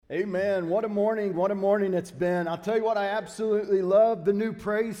Amen. What a morning it's been. I'll tell you what, I absolutely love the new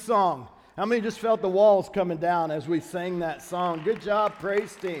praise song. How many just felt the walls coming down as we sang that song? Good job,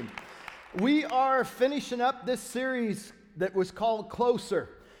 praise team. We are finishing up this series that was called Closer.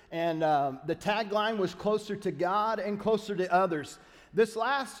 And the tagline was Closer to God and Closer to Others. This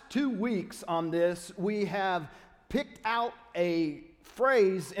last 2 weeks on this, we have picked out a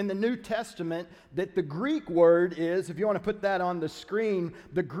phrase in the New Testament that the Greek word is, if you want to put that on the screen,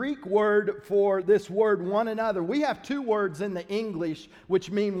 the Greek word for this word one another. We have 2 words in the English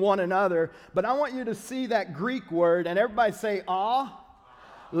which mean one another, but I want you to see that Greek word and everybody say alone.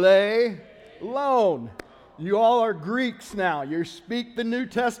 You all are Greeks now. You speak the New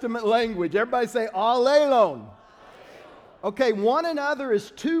Testament language. Everybody say alone. Okay, one another is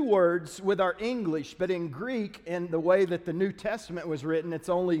 2 words with our English, but in Greek, in the way that the New Testament was written, it's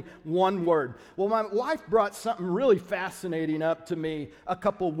only 1 word. Well, my wife brought something really fascinating up to me a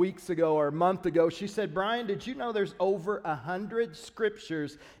couple weeks ago or a month ago. She said, Brian, did you know there's over 100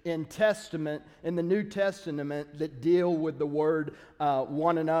 scriptures in the New Testament that deal with the word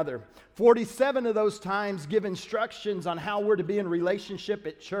one another? 47 of those times give instructions on how we're to be in relationship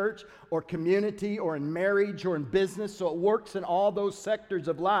at church or community or in marriage or in business, so it works in all those sectors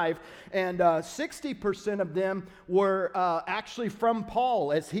of life. And 60% of them were actually from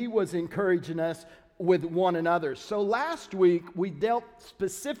Paul as he was encouraging us with one another. So last week we dealt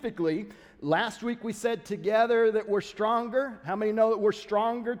specifically. Last week we said together that we're stronger. How many know that we're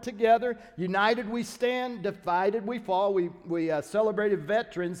stronger together? United we stand, divided we fall. We celebrated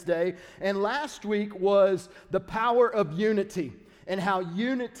Veterans Day. And last week was the power of unity and how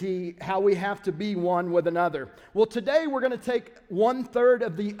we have to be one with another. Well, today we're going to take 1/3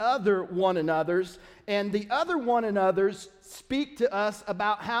 of the other one another's, and the other one another's speak to us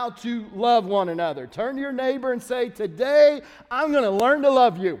about how to love one another. Turn to your neighbor and say, today I'm going to learn to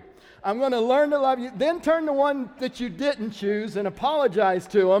love you. I'm going to learn to love you. Then turn to one that you didn't choose and apologize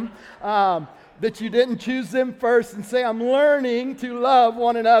to them that you didn't choose them first and say, I'm learning to love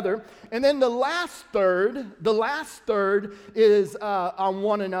one another. And then the last third is on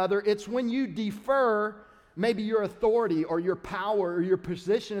one another. It's when you defer maybe your authority or your power or your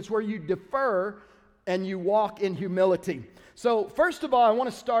position. It's where you defer and you walk in humility. So first of all, I want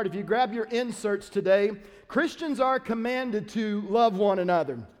to start, if you grab your inserts today, Christians are commanded to love one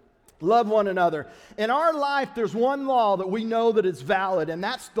another. Love one another. In our life, there's one law that we know that is valid, and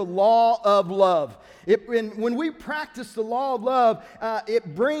that's the law of love. When we practice the law of love,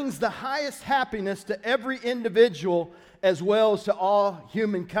 it brings the highest happiness to every individual as well as to all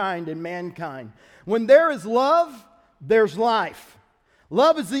humankind and mankind. When there is love, there's life.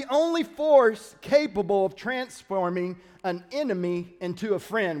 Love is the only force capable of transforming an enemy into a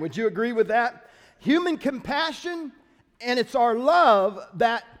friend. Would you agree with that? Human compassion, and it's our love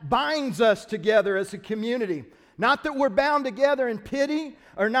that binds us together as a community. Not that we're bound together in pity,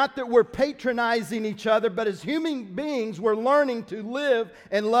 or not that we're patronizing each other, but as human beings, we're learning to live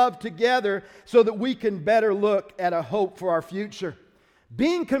and love together so that we can better look at a hope for our future.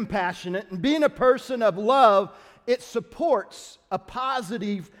 Being compassionate and being a person of love, it supports a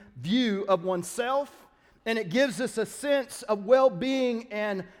positive view of oneself, and it gives us a sense of well-being,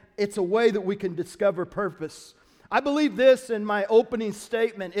 and it's a way that we can discover purpose. I believe this in my opening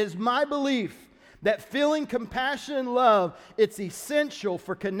statement. It is my belief that feeling compassion and love, it's essential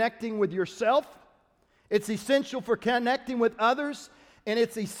for connecting with yourself, it's essential for connecting with others, and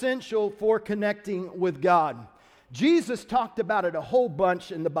it's essential for connecting with God. Jesus talked about it a whole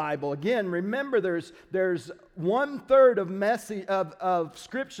bunch in the Bible. Again, remember there's 1/3 of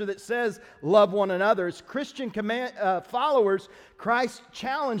Scripture that says love one another. As Christian followers, Christ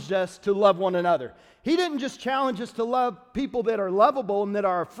challenged us to love one another. He didn't just challenge us to love people that are lovable and that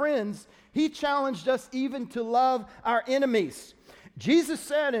are our friends. He challenged us even to love our enemies. Jesus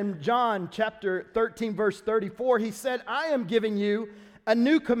said in John chapter 13, verse 34, he said, I am giving you a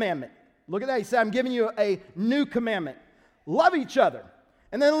new commandment. Look at that. He said, I'm giving you a new commandment. Love each other.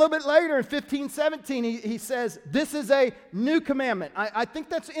 And then a little bit later in 15:17, he says, this is a new commandment. I think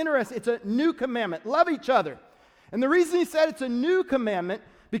that's interesting. It's a new commandment. Love each other. And the reason he said it's a new commandment,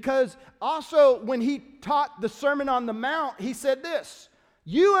 because also when he taught the Sermon on the Mount, he said this,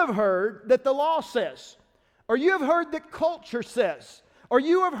 you have heard that the law says, or you have heard that culture says, or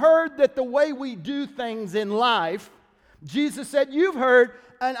you have heard that the way we do things in life, Jesus said, you've heard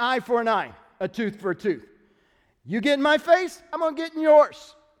an eye for an eye, a tooth for a tooth. You get in my face, I'm going to get in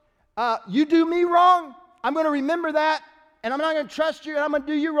yours. You do me wrong, I'm going to remember that, and I'm not going to trust you, and I'm going to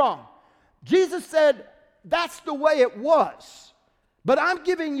do you wrong. Jesus said, that's the way it was. But I'm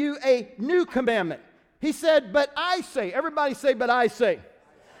giving you a new commandment. He said, but I say, everybody say, but I say.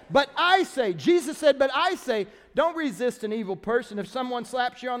 But I say, Jesus said, but I say, don't resist an evil person. If someone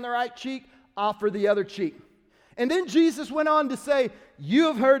slaps you on the right cheek, offer the other cheek. And then Jesus went on to say, you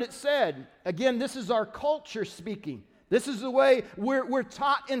have heard it said. Again, this is our culture speaking. This is the way we're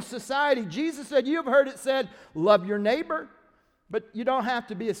taught in society. Jesus said, you have heard it said, love your neighbor, but you don't have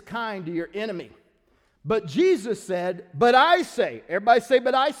to be as kind to your enemy. But Jesus said, but I say. Everybody say,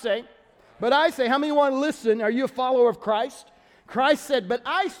 but I say. But I say. How many want to listen? Are you a follower of Christ? Christ said, but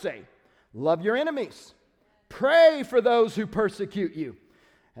I say, love your enemies. Pray for those who persecute you.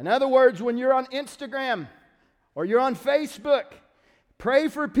 In other words, when you're on Instagram or you're on Facebook, pray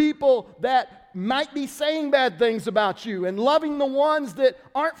for people that might be saying bad things about you and loving the ones that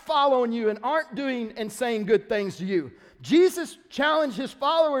aren't following you and aren't doing and saying good things to you. Jesus challenged his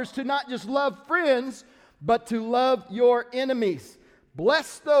followers to not just love friends, but to love your enemies.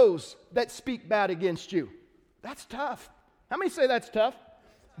 Bless those that speak bad against you. That's tough. How many say that's tough?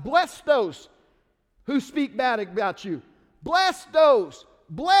 Bless those who speak bad about you. Bless those.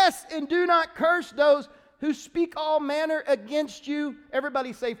 Bless and do not curse those who speak all manner against you.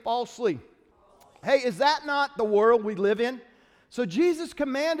 Everybody say falsely. Hey, is that not the world we live in? So Jesus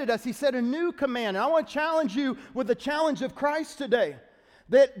commanded us. He said a new command. And I want to challenge you with the challenge of Christ today.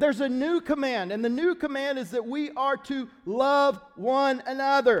 That there's a new command. And the new command is that we are to love one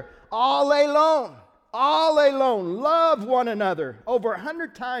another. Alelon. Alelon. Love one another. Over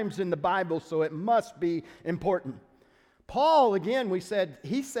 100 times in the Bible, so it must be important. Paul, again, he said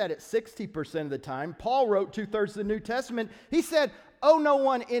it 60% of the time. Paul wrote 2/3 of the New Testament. He said, owe no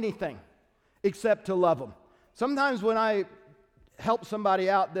one anything except to love them. Sometimes when I help somebody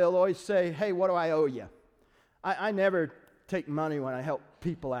out, they'll always say, hey, what do I owe you? I never take money when I help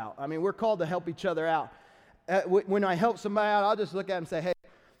people out. I mean, we're called to help each other out. When I help somebody out, I'll just look at them and say, hey,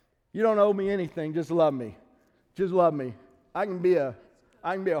 you don't owe me anything, just love me. Just love me. I can be a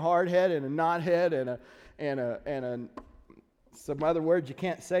hard head and a knot head and a some other words you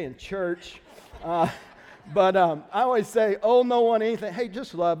can't say in church. But I always say, owe no one anything. Hey,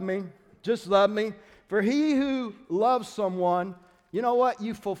 just love me. Just love me. For he who loves someone, you know what?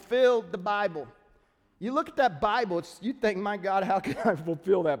 You fulfilled the Bible. You look at that Bible, you think, my God, how can I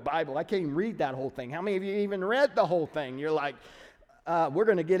fulfill that Bible? I can't even read that whole thing. How many of you even read the whole thing? You're like, we're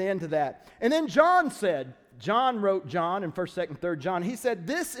going to get into that. And then John wrote John in 1st, 2nd, 3rd John. He said,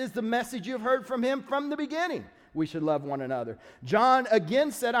 this is the message you've heard from him from the beginning. We should love one another. John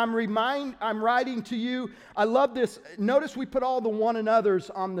again said, I'm writing to you. I love this. Notice we put all the one another's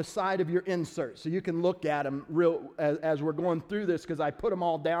on the side of your insert so you can look at them as we're going through this, because I put them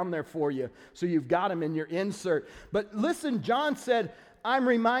all down there for you so you've got them in your insert. But listen, John said, I'm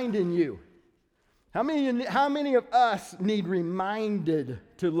reminding you. How many of us need reminded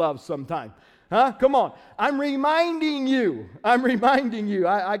to love sometime? Huh? Come on. I'm reminding you.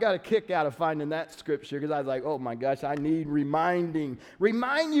 I got a kick out of finding that scripture because I was like, oh my gosh, I need reminding.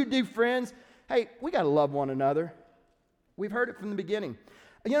 Remind you, dear friends, hey, we got to love one another. We've heard it from the beginning.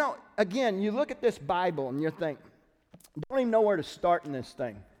 You know, again, you look at this Bible and you think, don't even know where to start in this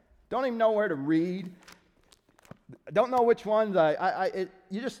thing. Don't even know where to read. Don't know which ones.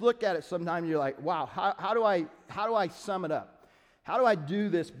 You just look at it sometimes, you're like, wow, how do I sum it up? How do I do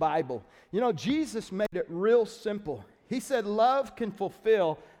this Bible? You know, Jesus made it real simple. He said love can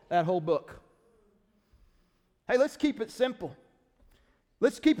fulfill that whole book. Hey, let's keep it simple.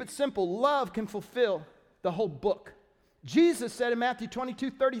 Let's keep it simple. Love can fulfill the whole book. Jesus said in Matthew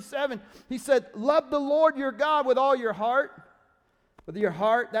 22:37, he said, love the Lord your God with all your heart. With your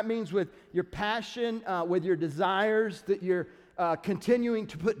heart, that means with your passion, with your desires, that you're continuing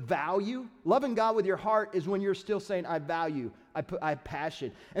to put value. Loving God with your heart is when you're still saying, I value, I have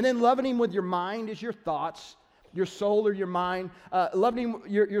passion. And then loving him with your mind is your thoughts, your soul or your mind. Loving him,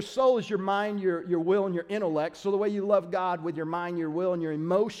 your soul is your mind, your will, and your intellect. So the way you love God with your mind, your will, and your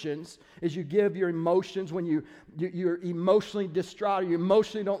emotions is you give your emotions when you're emotionally distraught or you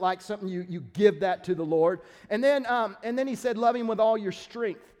emotionally don't like something, you give that to the Lord. And then he said, love him with all your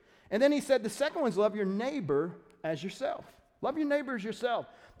strength. And then he said, the second one's love your neighbor as yourself. Love your neighbor as yourself.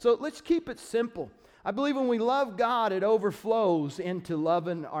 So let's keep it simple. I believe when we love God, it overflows into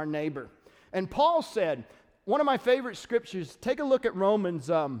loving our neighbor. And Paul said, one of my favorite scriptures, take a look at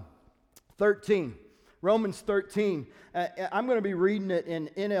Romans 13. Romans 13. I'm going to be reading it in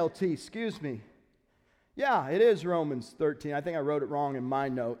NLT. Excuse me. Yeah, it is Romans 13. I think I wrote it wrong in my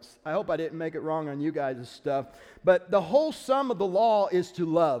notes. I hope I didn't make it wrong on you guys' stuff. But the whole sum of the law is to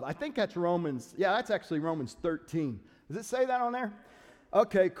love. I think that's Romans. Yeah, that's actually Romans 13. Does it say that on there?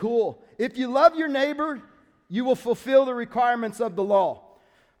 Okay, cool. If you love your neighbor, you will fulfill the requirements of the law.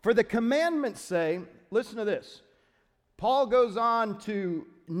 For the commandments say, listen to this. Paul goes on to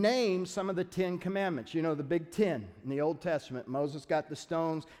name some of the 10 commandments. You know, the big 10 in the Old Testament. Moses got the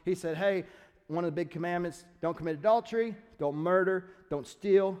stones. He said, hey, one of the big commandments, don't commit adultery, don't murder, don't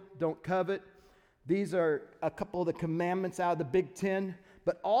steal, don't covet. These are a couple of the commandments out of the big 10.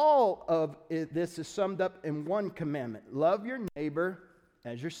 But all of this is summed up in one commandment. Love your neighbor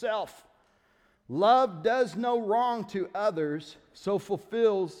as yourself. Love does no wrong to others, so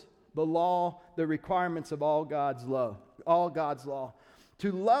fulfills the law, the requirements of all God's law.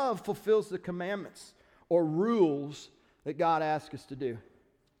 To love fulfills the commandments or rules that God asks us to do.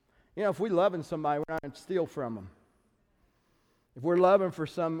 You know, if we're loving somebody, we're not going to steal from them. If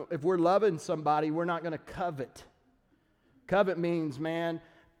we're loving somebody, we're not going to covet. Covet means, man,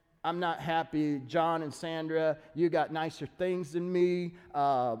 I'm not happy, John and Sandra, you got nicer things than me.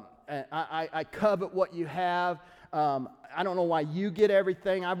 I covet what you have. I don't know why you get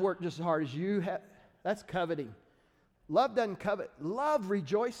everything. I've worked just as hard as you have. That's coveting. Love doesn't covet. Love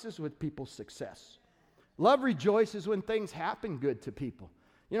rejoices with people's success. Love rejoices when things happen good to people.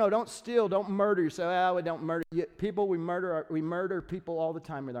 You know, don't steal, don't murder. You say, well, we don't murder. People, we murder people all the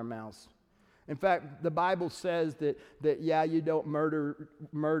time with our mouths. In fact, the Bible says that you don't murder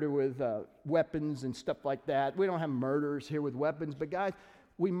with weapons and stuff like that. We don't have murderers here with weapons. But guys,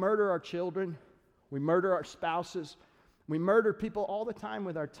 we murder our children. We murder our spouses. We murder people all the time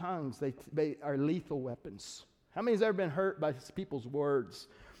with our tongues. They are lethal weapons. How many has ever been hurt by people's words?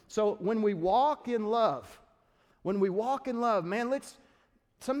 So when we walk in love, man,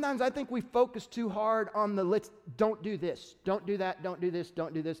 sometimes I think we focus too hard on don't do this, don't do that, don't do this,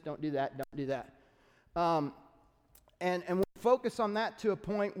 don't do this, don't do that, don't do that. And we focus on that to a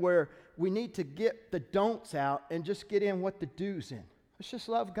point where we need to get the don'ts out and just get in what the do's in. Let's just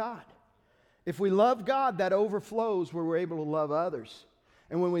love God. If we love God, that overflows where we're able to love others.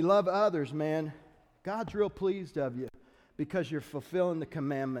 And when we love others, man, God's real pleased of you because you're fulfilling the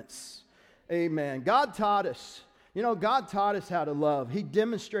commandments. Amen. God taught us. You know, God taught us how to love. He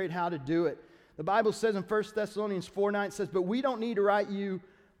demonstrated how to do it. The Bible says in 1 Thessalonians 4:9, it says, but we don't need to write you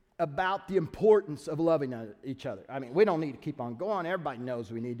about the importance of loving each other. I mean, we don't need to keep on going. Everybody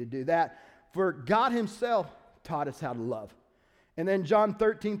knows we need to do that. For God himself taught us how to love. And then John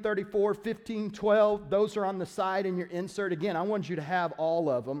 13:34, 15:12, those are on the side in your insert. Again, I want you to have all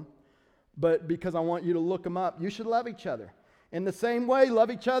of them, but because I want you to look them up, you should love each other. In the same way,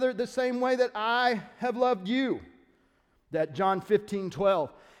 love each other the same way that I have loved you. That John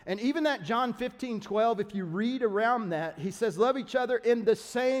 15:12. And even that John 15:12, if you read around that, he says, love each other in the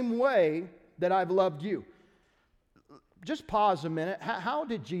same way that I've loved you. Just pause a minute. How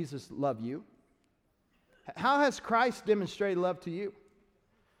did Jesus love you? How has Christ demonstrated love to you?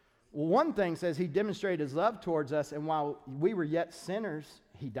 Well, one thing says he demonstrated his love towards us, and while we were yet sinners,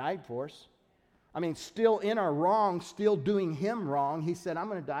 he died for us. I mean, still in our wrong, still doing him wrong, he said, I'm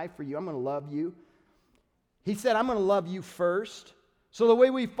going to die for you. I'm going to love you. He said, I'm going to love you first. So the way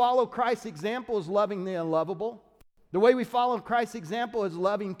we follow Christ's example is loving the unlovable. The way we follow Christ's example is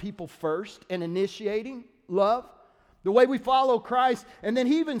loving people first and initiating love. The way we follow Christ, and then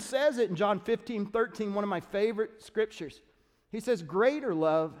he even says it in John 15:13, one of my favorite scriptures. He says, greater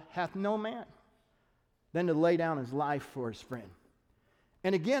love hath no man than to lay down his life for his friend.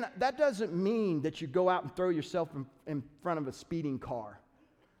 And again, that doesn't mean that you go out and throw yourself in front of a speeding car.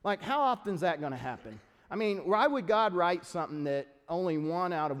 Like, how often is that going to happen? I mean, why would God write something that only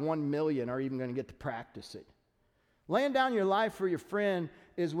 1 out of 1 million are even going to get to practice it? Laying down your life for your friend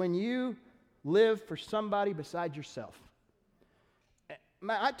is when you live for somebody besides yourself.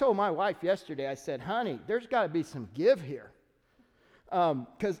 I told my wife yesterday, I said, honey, there's got to be some give here.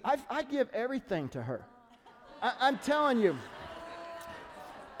 Because I give everything to her. I'm telling you,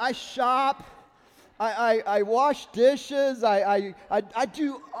 I shop, I wash dishes, I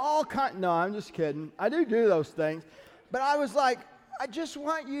do all kinds. No, I'm just kidding. I do those things. But I was like, I just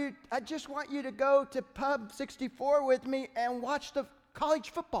want you to go to Pub 64 with me and watch the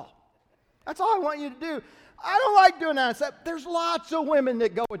college football. That's all I want you to do. I don't like doing that. There's lots of women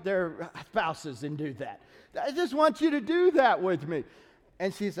that go with their spouses and do that. I just want you to do that with me.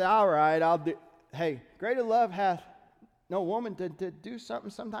 And she said, all right, I'll do. Hey, greater love hath no woman to do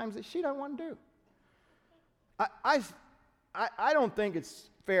something sometimes that she don't want to do. I don't think it's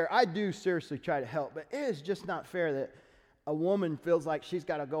fair. I do seriously try to help, but it is just not fair that a woman feels like she's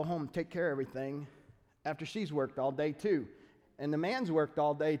got to go home and take care of everything after she's worked all day too. And the man's worked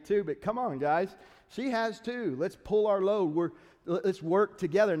all day too, but come on, guys. She has too. Let's pull our load. Let's work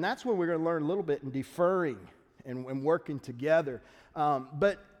together. And that's when we're going to learn a little bit in deferring and working together.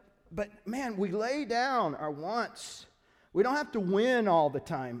 But man, we lay down our wants. We don't have to win all the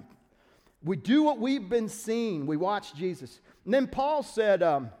time. We do what we've been seeing. We watch Jesus. And then Paul said,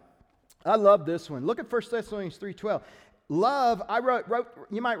 I love this one. Look at 1 Thessalonians 3:12. Love, I wrote,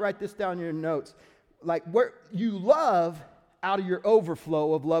 you might write this down in your notes. Like, where you love out of your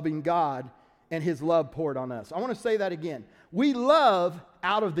overflow of loving God and His love poured on us. I want to say that again. We love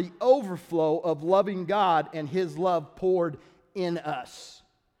out of the overflow of loving God and His love poured in us.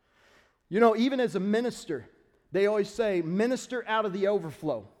 You know, even as a minister, they always say, minister out of the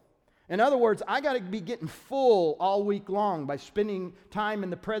overflow. In other words, I got to be getting full all week long by spending time in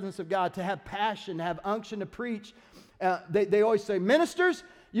the presence of God, to have passion, to have unction to preach. They always say, ministers,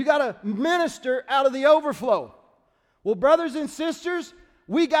 you got to minister out of the overflow. Well, brothers and sisters,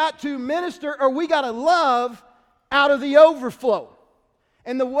 we got to minister, or we got to love out of the overflow.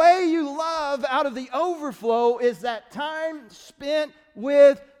 And the way you love out of the overflow is that time spent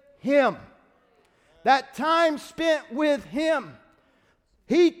with Him. That time spent with Him.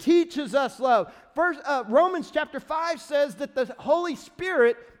 He teaches us love. First, Romans chapter 5 says that the Holy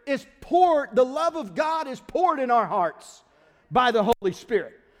Spirit is poured, the love of God is poured in our hearts by the Holy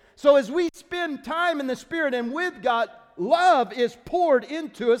Spirit. So as we spend time in the Spirit and with God, love is poured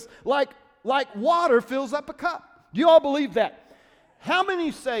into us like water fills up a cup. Do you all believe that? How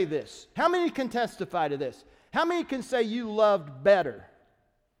many say this? How many can testify to this? How many can say you loved better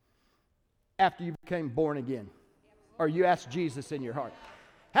after you became born again? Or you asked Jesus in your heart?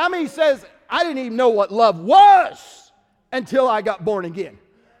 How many says, I didn't even know what love was until I got born again?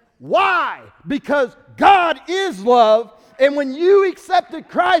 Why? Because God is love, and when you accepted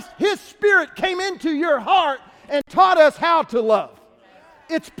Christ, His Spirit came into your heart and taught us how to love.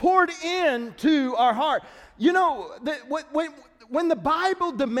 It's poured into our heart. You know, when the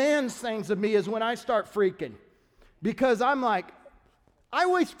Bible demands things of me is when I start freaking. Because I'm like, I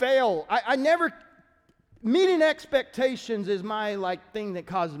always fail. I never... Meeting expectations is my thing that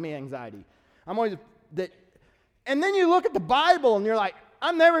causes me anxiety. I'm always that, and then you look at the Bible and you're like,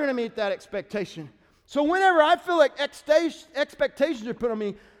 I'm never going to meet that expectation. So whenever I feel like expectations are put on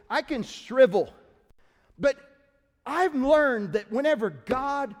me, I can shrivel. But I've learned that whenever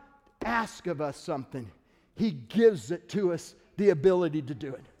God asks of us something, He gives it to us the ability to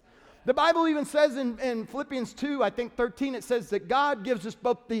do it. The Bible even says in Philippians 2, I think 13, it says that God gives us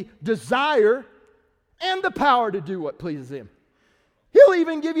both the desire and the power to do what pleases Him. He'll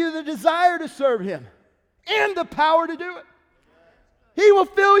even give you the desire to serve Him and the power to do it. He will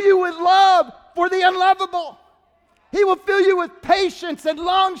fill you with love for the unlovable. He will fill you with patience and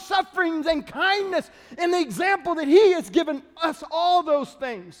long sufferings and kindness, and the example that He has given us all those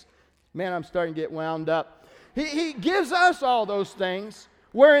things. Man, I'm starting to get wound up. He gives us all those things,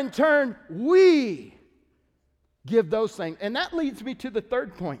 where in turn we give those things. And that leads me to the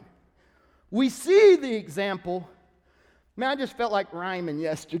third point. We see the example. Man, I just felt like rhyming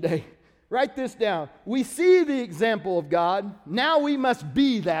yesterday. Write this down. We see the example of God. Now we must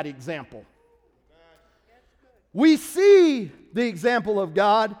be that example. We see the example of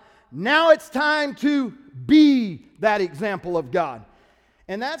God. Now it's time to be that example of God.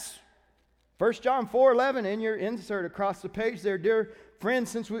 And that's 1 John 4:11 in your insert across the page there. Dear friends,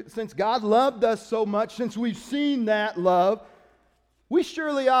 since God loved us so much, since we've seen that love, we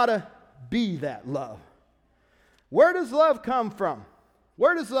surely ought to be that love. Where does love come from?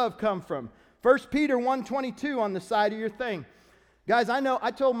 Where does love come from? 1 Peter 1:22 on the side of your thing. Guys,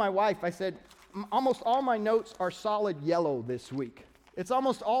 I told my wife, I said, almost all my notes are solid yellow this week. It's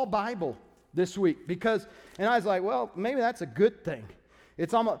almost all Bible this week and I was like, well, maybe that's a good thing.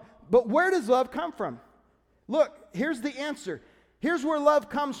 But where does love come from? Look, here's the answer. Here's where love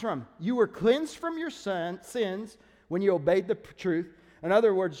comes from. You were cleansed from your sins when you obeyed the truth. In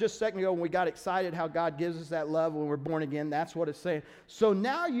other words, just a second ago when we got excited how God gives us that love when we're born again, that's what it's saying. So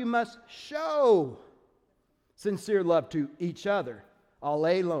now you must show sincere love to each other,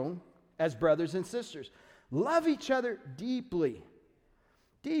 alone, as brothers and sisters. Love each other deeply,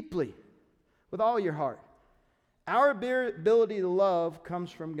 deeply, with all your heart. Our ability to love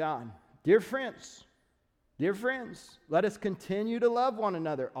comes from God. Dear friends, let us continue to love one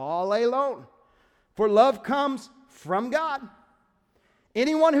another, alone, for love comes from God.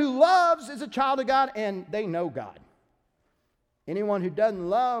 Anyone who loves is a child of God, and they know God. Anyone who doesn't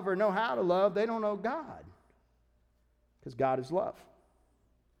love or know how to love, they don't know God, because God is love.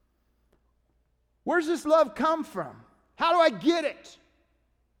 Where's this love come from? How do I get it?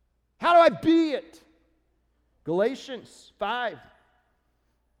 How do I be it? Galatians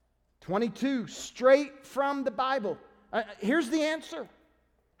 5:22, straight from the Bible. Here's the answer.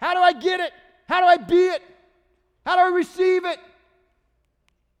 How do I get it? How do I be it? How do I receive it?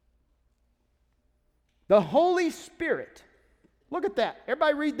 The Holy Spirit. Look at that.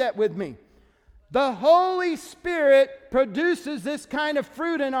 Everybody read that with me. The Holy Spirit produces this kind of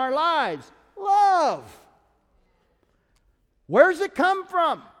fruit in our lives. Love. Where does it come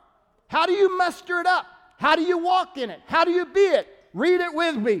from? How do you muster it up? How do you walk in it? How do you be it? Read it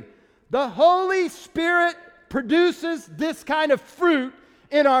with me. The Holy Spirit produces this kind of fruit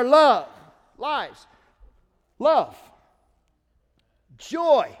in our lives. Love,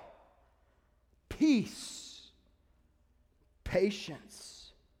 joy, peace,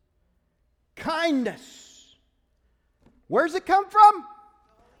 patience, kindness. Where does it come from?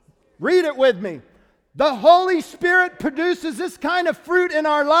 Read it with me. The Holy Spirit produces this kind of fruit in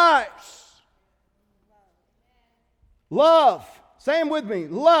our lives. Love. Say them with me.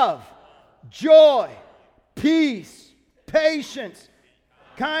 Love, joy, peace, patience,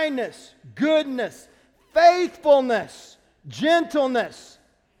 kindness, goodness, faithfulness, gentleness,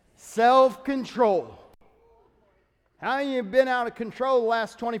 self-control. How have you been out of control the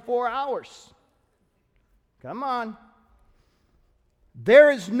last 24 hours? Come on.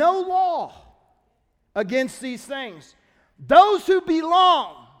 There is no law against these things. Those who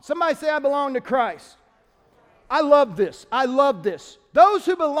belong, somebody say, I belong to Christ. I love this. I love this. Those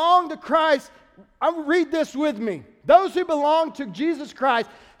who belong to Christ, read this with me. Those who belong to Jesus Christ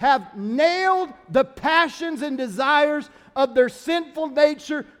have nailed the passions and desires of their sinful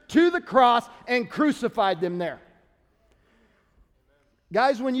nature to the cross and crucified them there.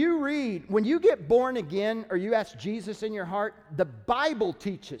 Guys, when you get born again or you ask Jesus in your heart, the Bible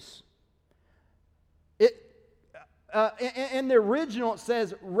teaches. In the original it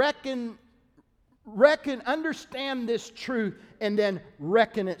says, understand this truth and then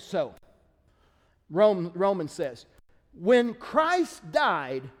reckon it so. Romans says, when Christ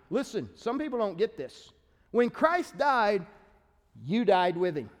died, listen, some people don't get this. When Christ died, you died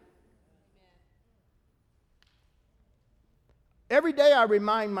with him. Every day I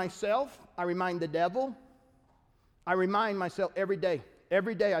remind myself, I remind the devil, I remind myself every day.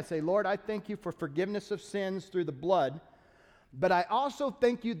 Every day I say, Lord, I thank you for forgiveness of sins through the blood, but I also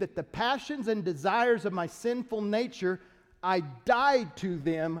thank you that the passions and desires of my sinful nature, I died to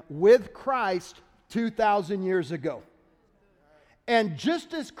them with Christ 2,000 years ago. And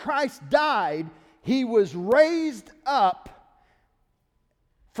just as Christ died, he was raised up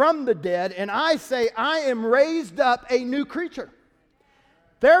from the dead, and I say, I am raised up a new creature.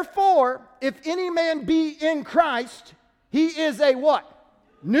 Therefore, if any man be in Christ, he is a what?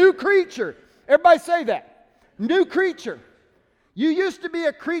 New creature. Everybody say that. New creature. You used to be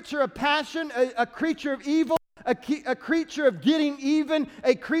a creature of passion, a creature of evil, a creature of getting even,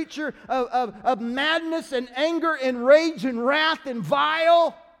 a creature of madness and anger and rage and wrath and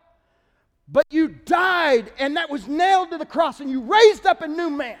vile. But you died, and that was nailed to the cross, and you raised up a new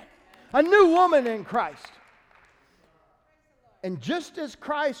man, a new woman in Christ. And just as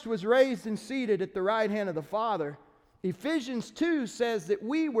Christ was raised and seated at the right hand of the Father, Ephesians 2 says that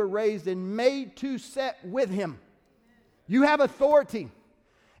we were raised and made to sit with him. You have authority.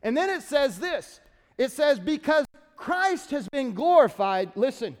 And then it says this. It says, because Christ has been glorified,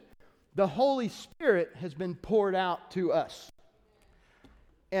 listen, the Holy Spirit has been poured out to us.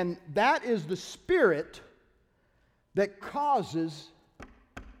 And that is the Spirit that causes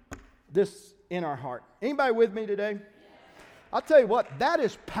this in our heart. Anybody with me today? I'll tell you what, that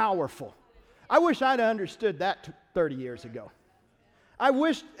is powerful. I wish I'd understood that 30 years ago. I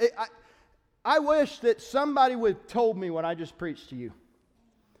wish that somebody would have told me what I just preached to you.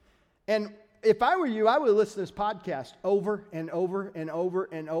 And if I were you, I would listen to this podcast over and over and over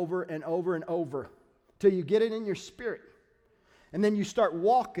and over and over and over till you get it in your spirit. And then you start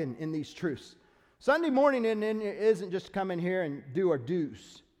walking in these truths. Sunday morning isn't just come in here and do our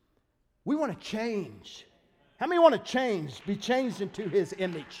dues. We want to change. How many want to change? Be changed into his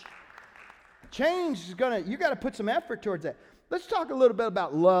image. Change is you got to put some effort towards that. Let's talk a little bit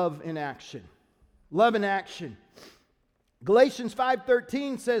about love in action. Love in action. Galatians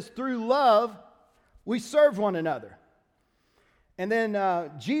 5:13 says, through love, we serve one another. And then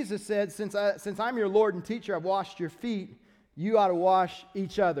Jesus said, since I'm your Lord and teacher, I've washed your feet, you ought to wash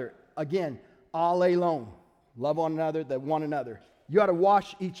each other. Again, alelon. Love one another, that one another. You ought to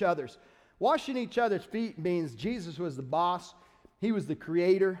wash each other's. Washing each other's feet means Jesus was the boss. He was the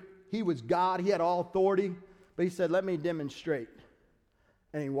creator. He was God. He had all authority. But he said, let me demonstrate.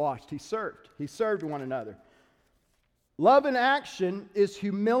 And he washed. He served. He served one another. Love in action is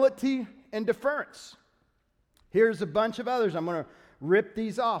humility and deference. Here's a bunch of others. I'm going to rip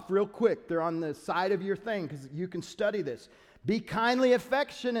these off real quick. They're on the side of your thing because you can study this. Be kindly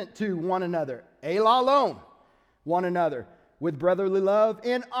affectionate to one another. Elalon, one another. With brotherly love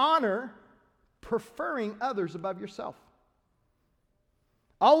and honor, preferring others above yourself.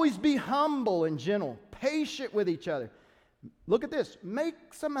 Always be humble and gentle, patient with each other. Look at this. Make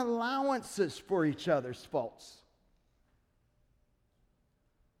some allowances for each other's faults.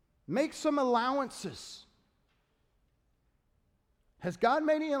 Make some allowances. Has God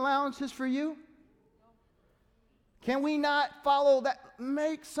made any allowances for you? Can we not follow that?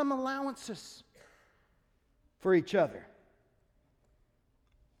 Make some allowances for each other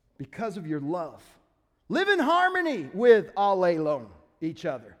because of your love. Live in harmony with alelon, each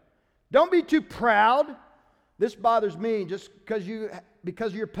other. Don't be too proud. This bothers me just because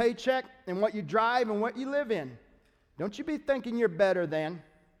of your paycheck and what you drive and what you live in. Don't you be thinking you're better than.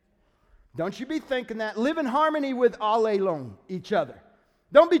 Don't you be thinking that. Live in harmony with alelon, each other.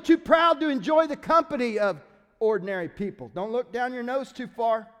 Don't be too proud to enjoy the company of ordinary people. Don't look down your nose too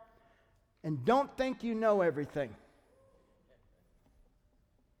far. And don't think you know everything.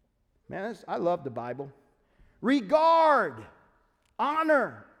 Man, I love the Bible. Regard,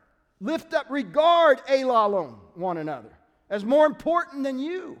 honor, lift up, regard elalon, one another, as more important than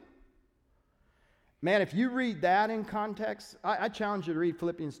you. Man, if you read that in context, I challenge you to read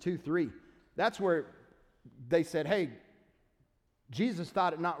Philippians 2:3. That's where they said, hey, Jesus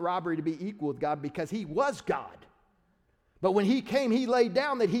thought it not robbery to be equal with God because he was God. But when he came, he laid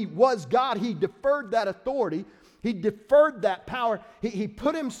down that he was God. He deferred that authority. He deferred that power. He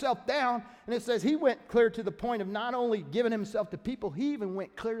put himself down. And it says he went clear to the point of not only giving himself to people, he even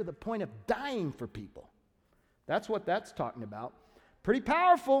went clear to the point of dying for people. That's what that's talking about. Pretty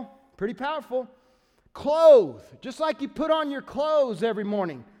powerful. Pretty powerful. Clothe. Just like you put on your clothes every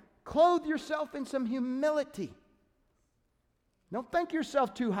morning. Clothe yourself in some humility. Don't think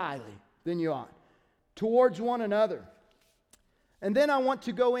yourself too highly than you ought. Towards one another. And then I want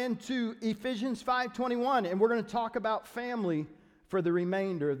to go into Ephesians 5:21, and we're going to talk about family for the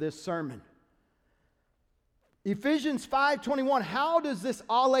remainder of this sermon. Ephesians 5:21, how does this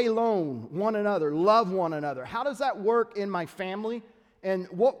alelon, one another, love one another? How does that work in my family? And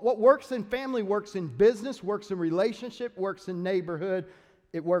what works in family works in business, works in relationship, works in neighborhood,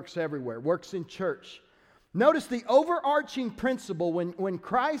 it works everywhere, works in church. Notice the overarching principle when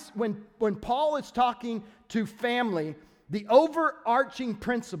Paul is talking to family, the overarching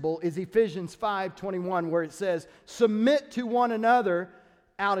principle is Ephesians 5:21, where it says, submit to one another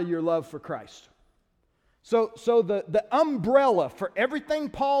out of your love for Christ. So the umbrella for everything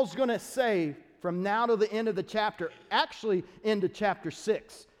Paul's going to say from now to the end of the chapter, actually into chapter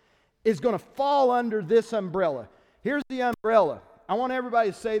 6, is going to fall under this umbrella. Here's the umbrella. I want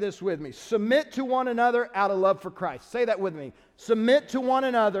everybody to say this with me. Submit to one another out of love for Christ. Say that with me. Submit to one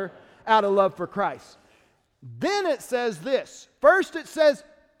another out of love for Christ. Then it says this. First it says,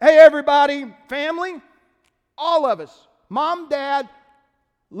 hey everybody, family, all of us, mom, dad,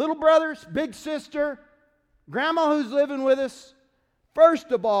 little brothers, big sister, grandma who's living with us.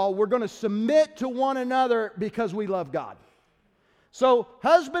 First of all, we're going to submit to one another because we love God. So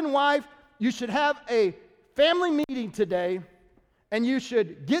husband, wife, you should have a family meeting today. And you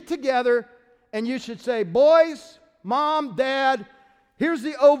should get together and you should say, boys, mom, dad, here's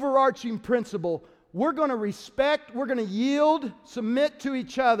the overarching principle. We're going to respect, we're going to yield, submit to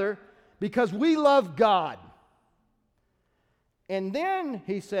each other because we love God. And then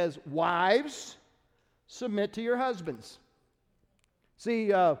he says, wives, submit to your husbands.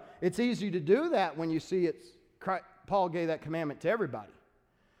 See, it's easy to do that when you see Paul gave that commandment to everybody.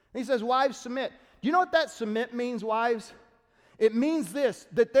 And he says, wives, submit. Do you know what that submit means, wives? It means this,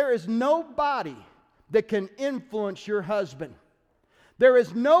 that there is nobody that can influence your husband. There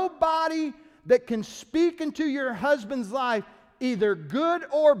is nobody that can speak into your husband's life, either good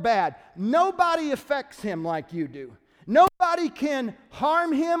or bad. Nobody affects him like you do. Nobody can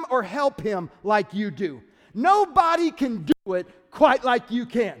harm him or help him like you do. Nobody can do it quite like you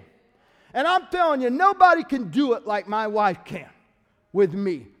can. And I'm telling you, nobody can do it like my wife can with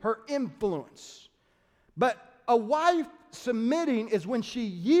me, her influence. But a wife submitting is when she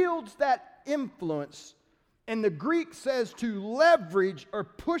yields that influence, and the Greek says to leverage or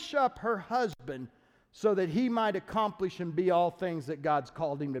push up her husband so that he might accomplish and be all things that God's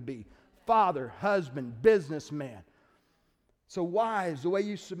called him to be. Father, husband, businessman. So wives, the way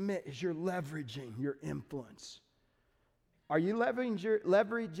you submit is you're leveraging your influence. Are you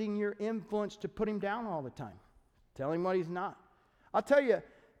leveraging your influence to put him down all the time? Tell him what he's not. I'll tell you,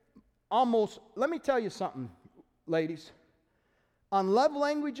 let me tell you something, ladies. On love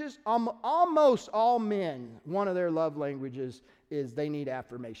languages, almost all men, one of their love languages is they need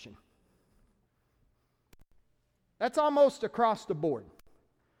affirmation. That's almost across the board.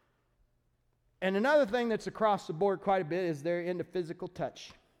 And another thing that's across the board quite a bit is they're into physical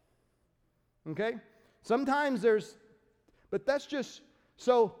touch. Okay? Sometimes but that's just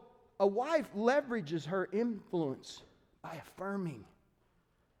So a wife leverages her influence by affirming.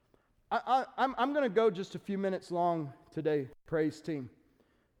 I'm going to go just a few minutes long today, praise team.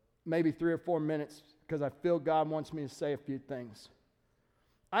 Maybe 3 or 4 minutes, because I feel God wants me to say a few things.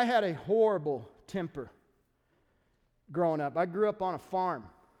 I had a horrible temper growing up. I grew up on a farm.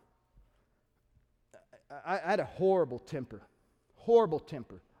 I had a horrible temper. Horrible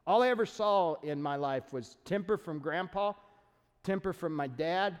temper. All I ever saw in my life was temper from Grandpa, temper from my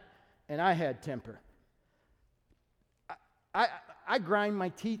dad, and I had temper. I grind my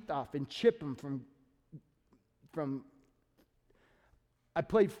teeth off and chip them from I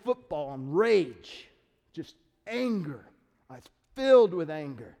played football and rage, just anger. I was filled with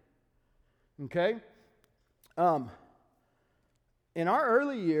anger. Okay? In our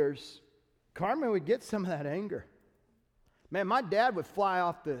early years, Carmen would get some of that anger. Man, my dad would fly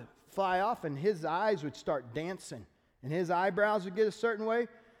off and his eyes would start dancing and his eyebrows would get a certain way.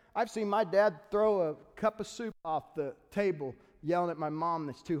 I've seen my dad throw a cup of soup off the table yelling at my mom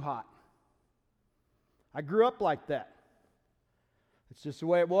that's too hot. I grew up like that. It's just the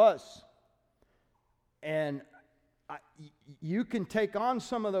way it was. And you can take on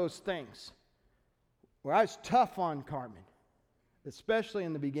some of those things. Where I was tough on Carmen, especially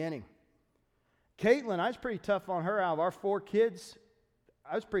in the beginning. Caitlin, I was pretty tough on her. Out of our 4 kids,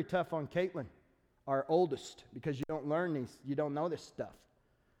 I was pretty tough on Caitlin, our oldest, because you don't know this stuff.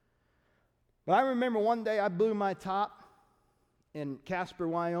 But I remember one day I blew my top in Casper,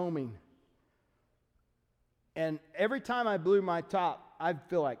 Wyoming. And every time I blew my top, I'd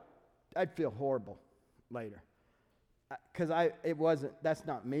feel horrible later. Because that's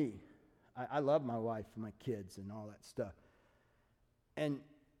not me. I love my wife and my kids and all that stuff. And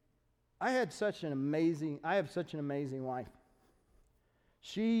I have such an amazing wife.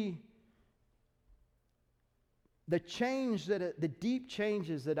 The deep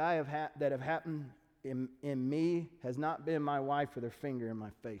changes that I have that have happened in me has not been my wife with her finger in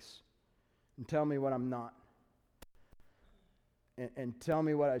my face and tell me what I'm not. And tell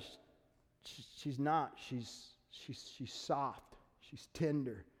me what she's not. She's soft. She's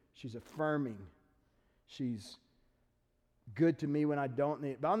tender. She's affirming. She's good to me when I don't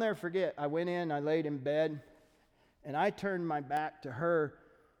need it. But I'll never forget, I went in, I laid in bed, and I turned my back to her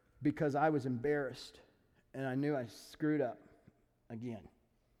because I was embarrassed. And I knew I screwed up again.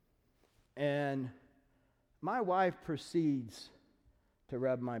 And my wife proceeds to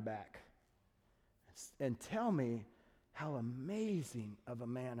rub my back and tell me how amazing of a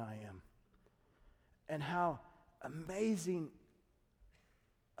man I am. And how amazing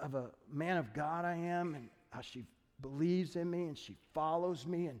of a man of God I am, and how she believes in me and she follows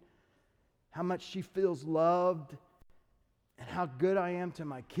me, and how much she feels loved, and how good I am to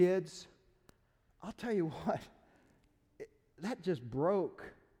my kids. I'll tell you what, that just broke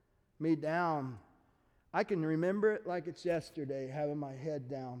me down. I can remember it like it's yesterday, having my head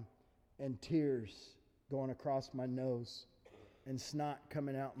down and tears going across my nose and snot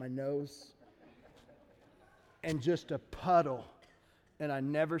coming out my nose and just a puddle. And I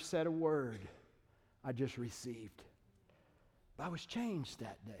never said a word. I just received. But I was changed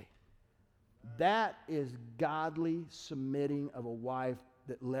that day. That is godly submitting of a wife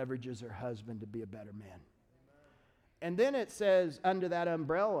that leverages her husband to be a better man. And then it says, under that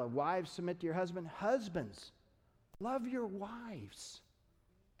umbrella, wives, submit to your husband. Husbands, love your wives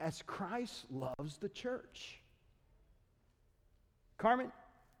as Christ loves the church. Carmen,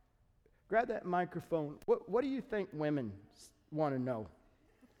 grab that microphone. What do you think women want to know?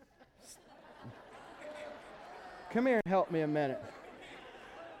 Come here and help me a minute.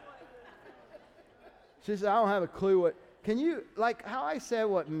 She said, I don't have a clue what. Can you, like how I said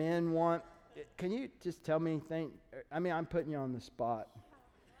what men want, can you just tell me anything? I mean, I'm putting you on the spot.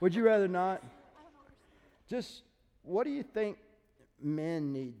 Would you rather not? Just, what do you think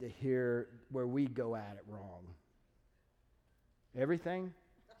men need to hear where we go at it wrong? Everything?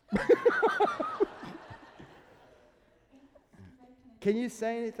 Can you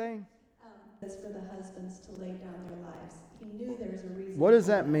say anything? It's for the husbands to lay down their lives. He knew there was a reason. What does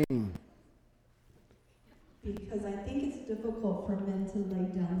that mean? Because I think it's difficult for men to lay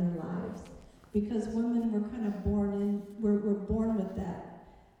down their lives. Because women, we're kind of we're born with that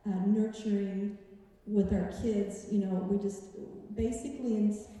nurturing with our kids. You know, we just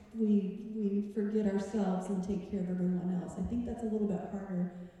basically we forget ourselves and take care of everyone else. I think that's a little bit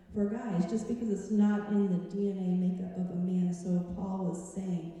harder for guys, just because it's not in the DNA makeup of a man. So Paul was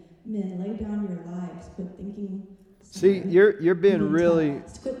saying, men, lay down your lives, quit thinking. See, you're being really.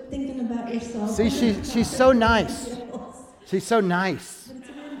 Quit thinking about yourself. See, she's so nice. She's so nice. But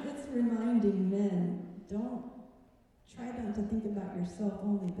it's reminding men, don't try not to think about yourself. yourself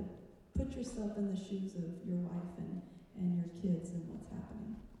only, but put yourself in the shoes of your wife and your kids and what's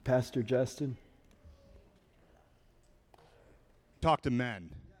happening. Pastor Justin. Talk to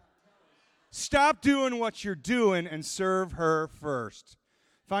men. Stop doing what you're doing and serve her first.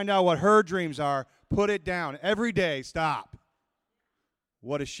 Find out what her dreams are. Put it down. Every day, stop.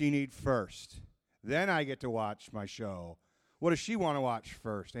 What does she need first? Then I get to watch my show. What does she want to watch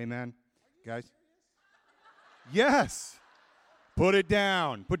first? Amen? Guys? Yes. Put it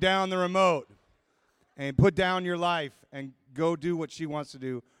down. Put down the remote. And put down your life and go do what she wants to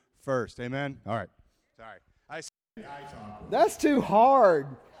do first. Amen? All right. Sorry. I talk. That's too hard.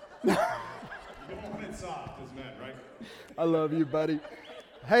 You don't want it soft as men, right? I love you, buddy.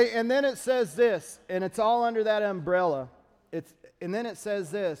 Hey, and then it says this, and it's all under that umbrella. And then it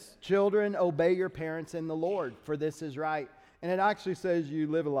says this, children, obey your parents in the Lord, for this is right. And it actually says you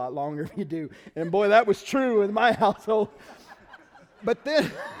live a lot longer if you do. And boy, that was true in my household. But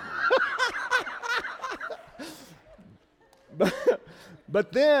then,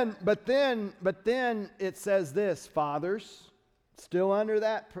 but then it says this, fathers, still under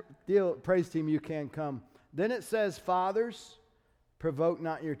that deal, praise team, you can come. Then it says, fathers, provoke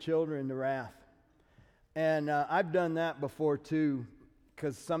not your children to wrath. And I've done that before too,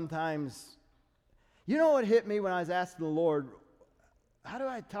 because sometimes, you know what hit me when I was asking the Lord, how do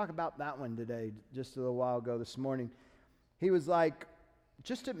I talk about that one today, just a little while ago this morning? He was like,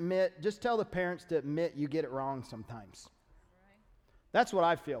 just tell the parents to admit you get it wrong sometimes. Right. That's what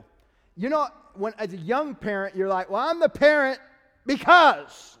I feel. You know, when as a young parent, you're like, well, I'm the parent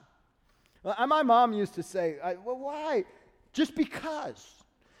because. Well, my mom used to say, well, why? Just because.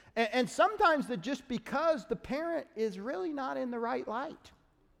 And sometimes the just because the parent is really not in the right light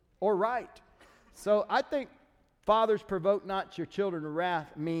or right. So I think fathers, provoke not your children to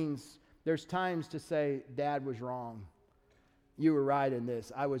wrath means there's times to say, Dad was wrong. You were right in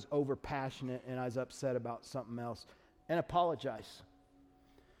this. I was overpassionate and I was upset about something else. And apologize.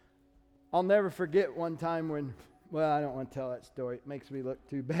 I'll never forget one time when, well, I don't want to tell that story. It makes me look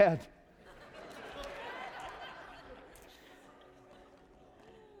too bad.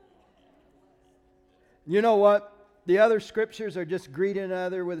 You know what? The other scriptures are just greet one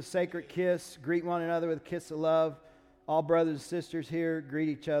another with a sacred kiss. Greet one another with a kiss of love. All brothers and sisters here, greet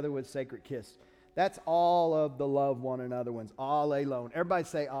each other with a sacred kiss. That's all of the love one another ones. Ah, lay low. Everybody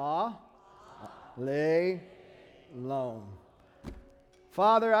say, lay low.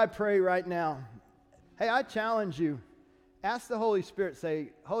 Father, I pray right now. Hey, I challenge you. Ask the Holy Spirit,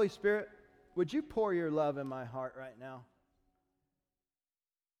 say, Holy Spirit, would you pour your love in my heart right now?